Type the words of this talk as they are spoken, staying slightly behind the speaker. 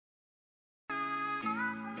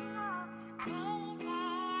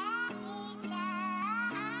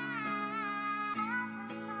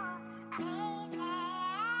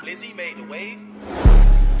Wizzy made the wave.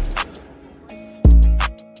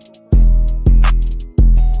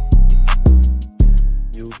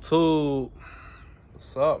 YouTube,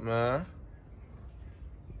 what's up, man?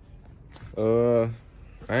 I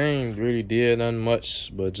ain't really did nothing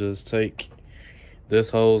much, but just take this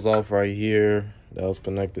hose off right here that was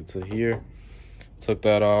connected to here. Took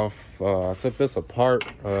that off. I took this apart.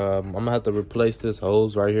 I'm gonna have to replace this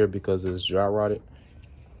hose right here because it's dry rotted.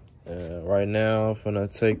 Right now, I'm gonna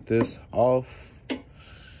take this off.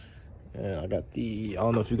 And I got I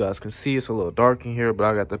don't know if you guys can see, it's a little dark in here, but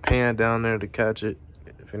I got the pan down there to catch it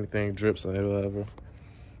if anything drips on it or whatever.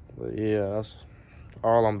 But yeah, that's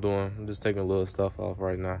all I'm doing. I'm just taking little stuff off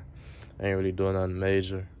right now. I ain't really doing nothing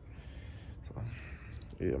major. So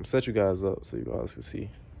yeah, I'm gonna set you guys up so you guys can see.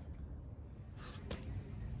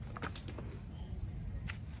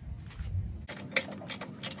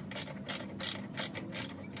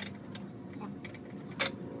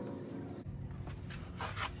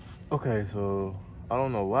 Okay, so I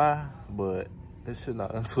don't know why, but it should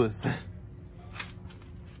not untwist it.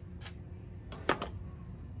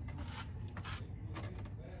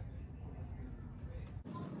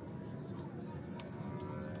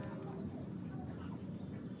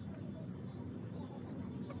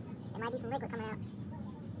 There might be some liquid coming out.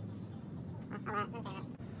 Alright, okay.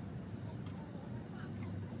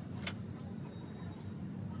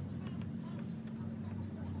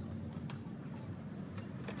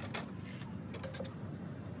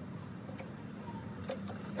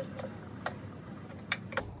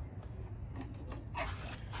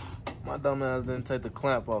 My dumb ass didn't take the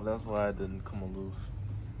clamp off, that's why it didn't come loose.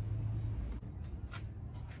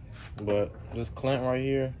 But this clamp right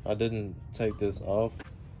here, I didn't take this off.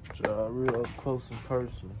 Try real up close and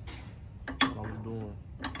personal what I'm doing.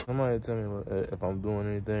 Somebody tell me if I'm doing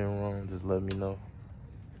anything wrong, just let me know.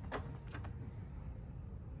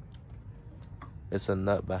 It's a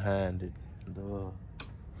nut behind it. Duh.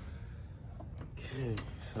 Okay,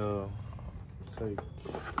 so take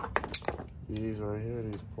these right here,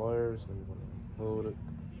 these pliers, and hold it.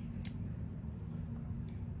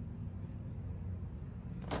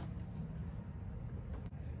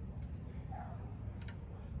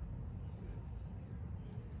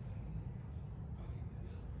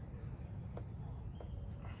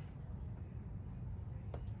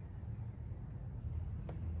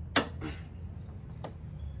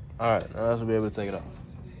 All right, now I should be able to take it off.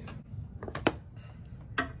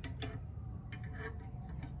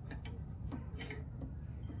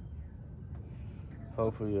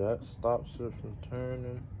 Hopefully that stops it from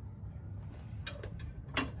turning.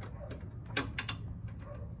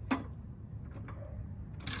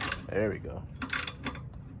 There we go.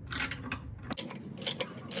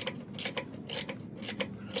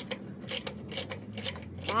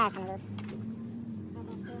 That's gonna loose.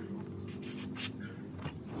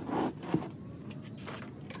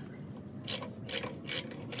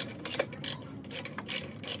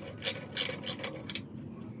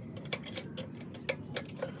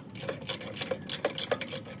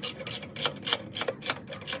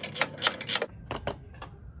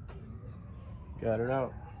 Got it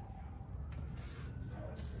out.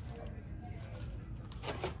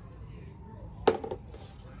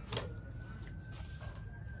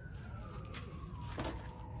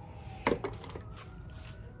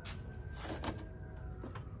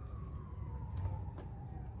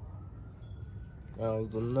 That was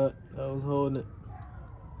the nut that was holding it.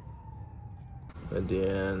 And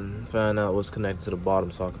then find out what's connected to the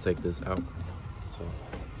bottom so I can take this out. So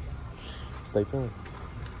stay tuned.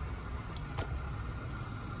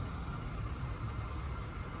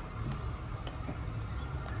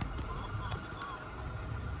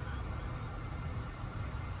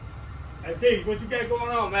 Hey, D, what you got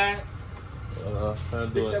going on, man? Trying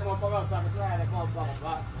to do Pick it. that motherfucker up so I can try that motherfucker,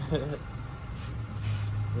 box.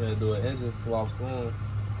 We're gonna do an engine swap soon.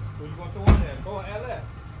 Who you gonna throw in there? Throw an LS.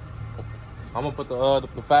 I'm gonna put the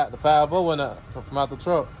 5.0 in there from out the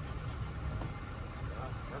truck.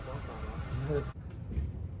 That's what I'm talking about.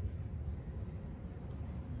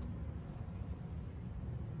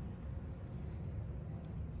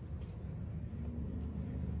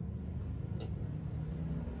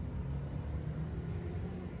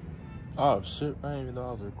 Oh shit, I didn't even know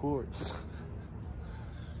I was recording.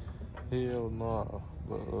 Hell no.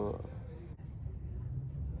 But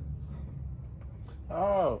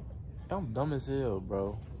oh, I'm dumb as hell,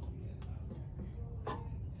 bro.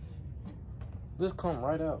 This come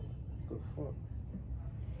right out. What the fuck?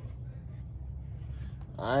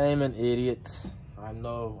 I'm an idiot. I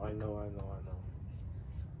know.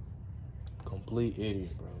 Complete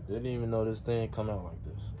idiot, bro. Didn't even know this thing come out like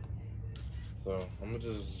this. So I'm gonna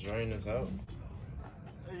just drain this out.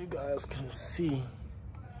 So you guys can see.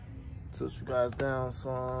 Tilt you guys down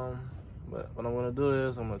some. But what I'm gonna do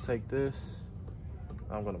is I'm gonna take this.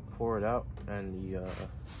 I'm gonna pour it out and the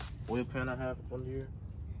oil pan I have under here.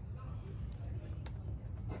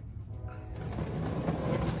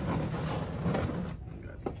 You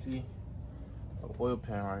guys can see an oil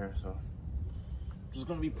pan right here, so I'm just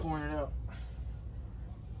gonna be pouring it out.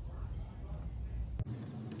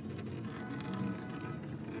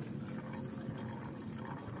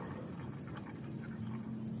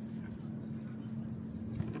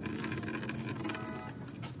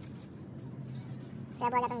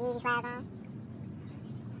 That boy got them Yeezy slides on.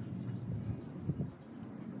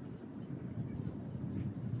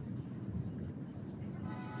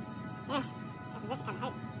 Yeah, that position kind of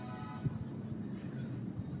hurt.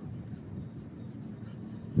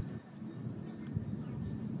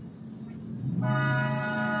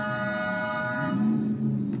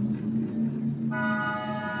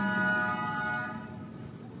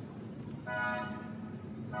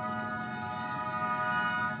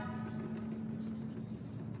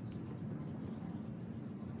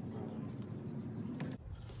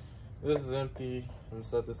 This is empty. I'm gonna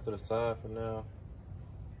set this to the side for now.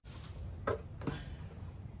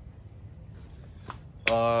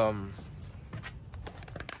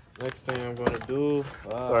 Next thing I'm gonna do,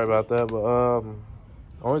 sorry about that, but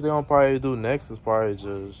only thing I'll probably do next is probably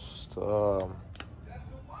just I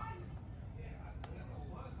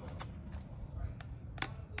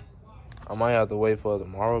might have to wait for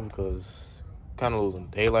tomorrow because kind of losing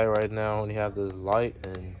daylight right now. I only have this light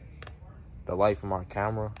and the light from my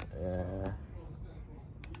camera and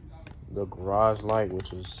the garage light,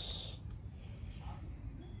 which is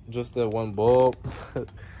just that one bulb.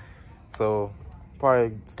 So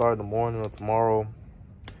probably start in the morning or tomorrow,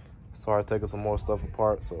 start taking some more stuff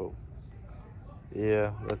apart. So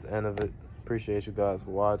yeah, that's the end of it. Appreciate you guys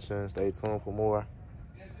for watching. Stay tuned for more.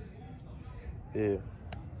 Yeah,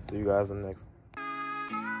 see you guys in the next one.